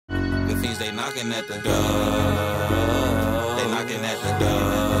fiends, they knocking at the door. They knocking at the door.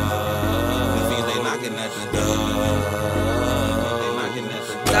 The fiends, they knocking at the door. They knocking at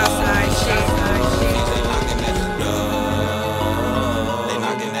the door. Outside shit. They knocking at the door. They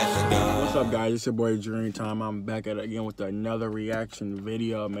knocking at the door. What's up, guys? It's your boy Dreamtime. I'm back at it again with another reaction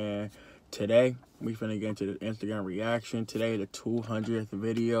video, man. Today, we finna get into the Instagram reaction. Today, the 200th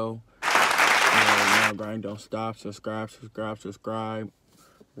video. Grind, don't stop. Subscribe.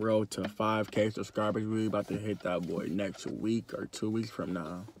 Road to 5K subscribers. We about to hit that boy next week or 2 weeks from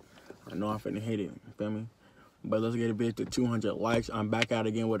now. I know I'm finna hit it. You feel me? But let's get a bit to 200 likes. I'm back out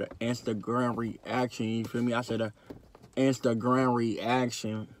again with an Instagram reaction. You feel me? I said a Instagram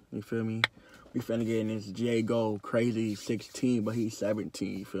reaction. You feel me? We finna get in this Jaygocrazy 16, but he's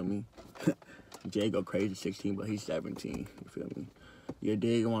 17. You feel me? Jaygocrazy 16, but he's 17. You feel me? You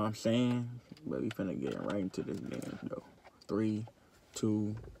dig what I'm saying? But we finna get right into this game, though. 3,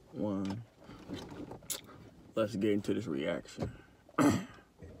 2, 1. Let's get into this reaction.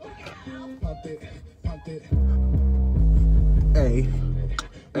 Hey,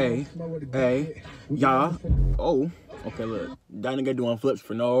 y'all. Oh, okay, look. That nigga doing flips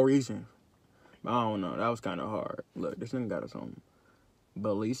for no reason. I don't know. That was kind of hard. Look, this nigga got us on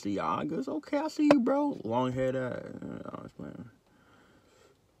Balenciagas. Okay, I see you, bro. Long head ass. I was playing.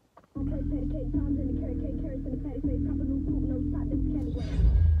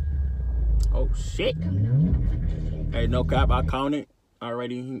 Oh shit. Hey, no cap, I counted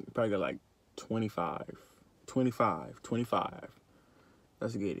already. He probably got like 25.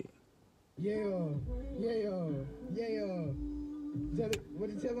 Let's get it. Yeah. What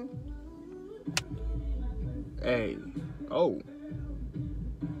did you tell him? Hey. Oh.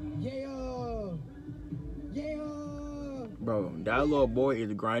 Yeah. Bro, that little boy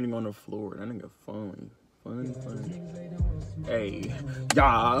is grinding on the floor. That nigga funny. Hey,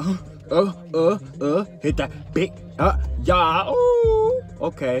 y'all. Hit that big. Y'all. Ooh.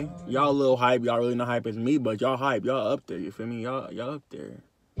 Okay. Y'all a little hype. Y'all really not hype as me, but y'all hype. Y'all up there. You feel me? Y'all up there.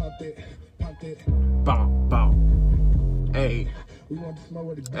 Bow. Hey.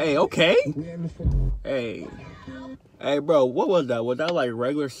 Hey, okay. Hey, bro, what was that? Was that like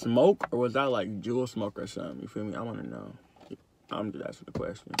regular smoke or was that like jewel smoke or something? You feel me? I want to know. I'm just asking the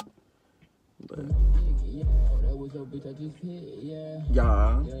question. But yeah.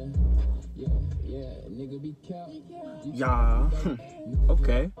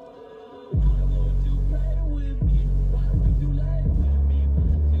 Okay.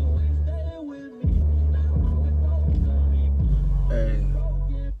 Hey.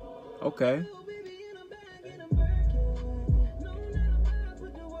 Okay.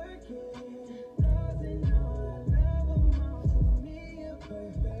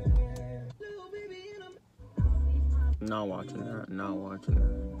 Not watching that.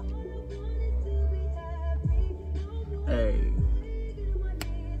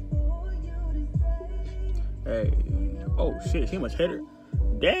 Hey. Oh shit, she must hit her.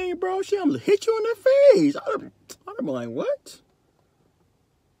 Dang, bro, she almost hit you in the face. I'd have been like, what?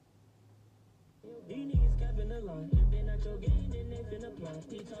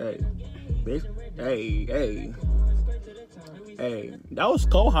 Hey, bitch. Hey, that was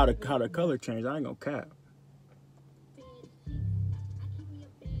cold how the color changed. I ain't gonna cap.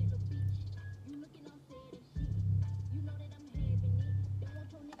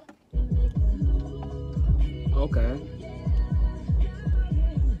 Okay.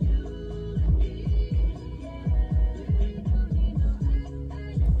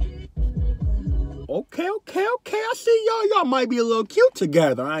 I see y'all. Y'all might be a little cute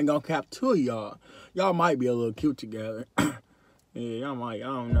together. I ain't gonna cap two of y'all. Y'all might be a little cute together. Yeah, y'all might. I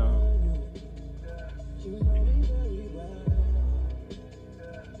don't know.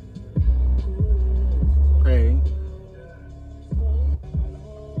 Hey.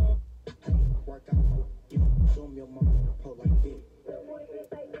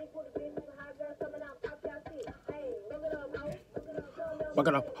 Fuck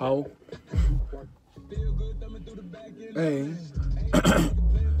it up, hoe. Hey.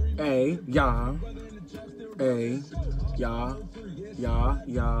 Hey, yeah. Hey, yeah.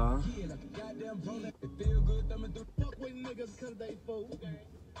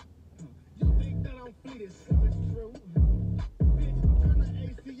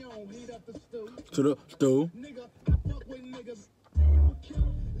 To the stool.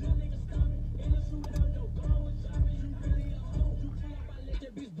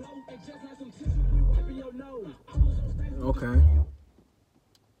 Okay.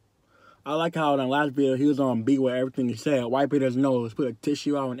 I like how in the last video he was on beat with everything he said. Wipe his nose, put a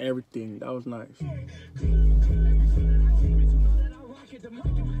tissue out and everything. That was nice.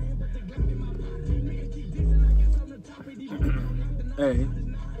 Hey.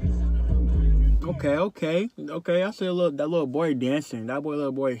 Okay. I see that little boy dancing. That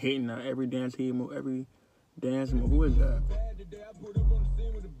little boy hitting every dance he move, every dance move. Who is that?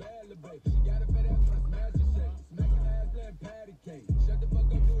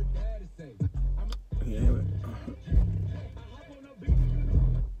 Yeah.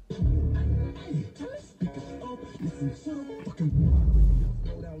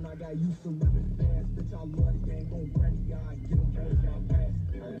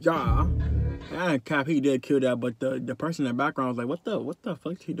 Yeah. I ain't cap, he did kill that, but the person in the background was like, what the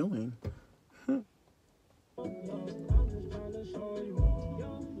fuck is he doing?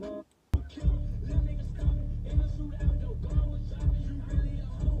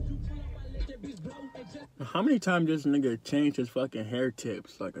 How many times this nigga changed his fucking hair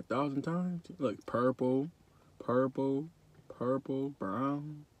tips? Like 1,000 times? Like purple,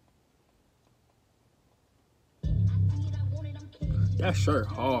 brown. That shirt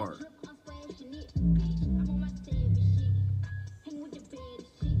hard.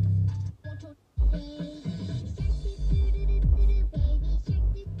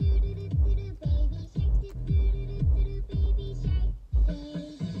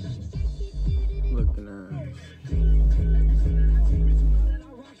 Looking nice.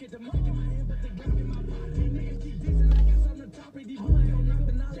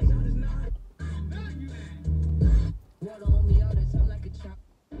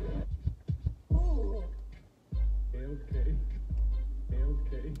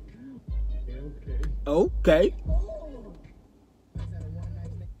 Okay.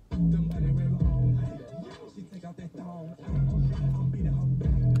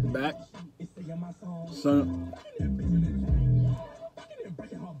 Back. Son.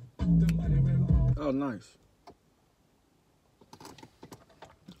 Oh, nice.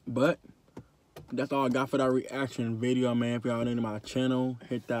 But that's all I got for that reaction video, man. If y'all new to my channel,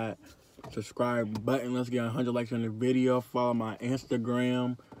 hit that subscribe button. Let's get 100 likes on the video. Follow my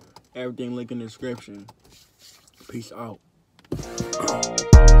Instagram. Everything link in the description. Peace out.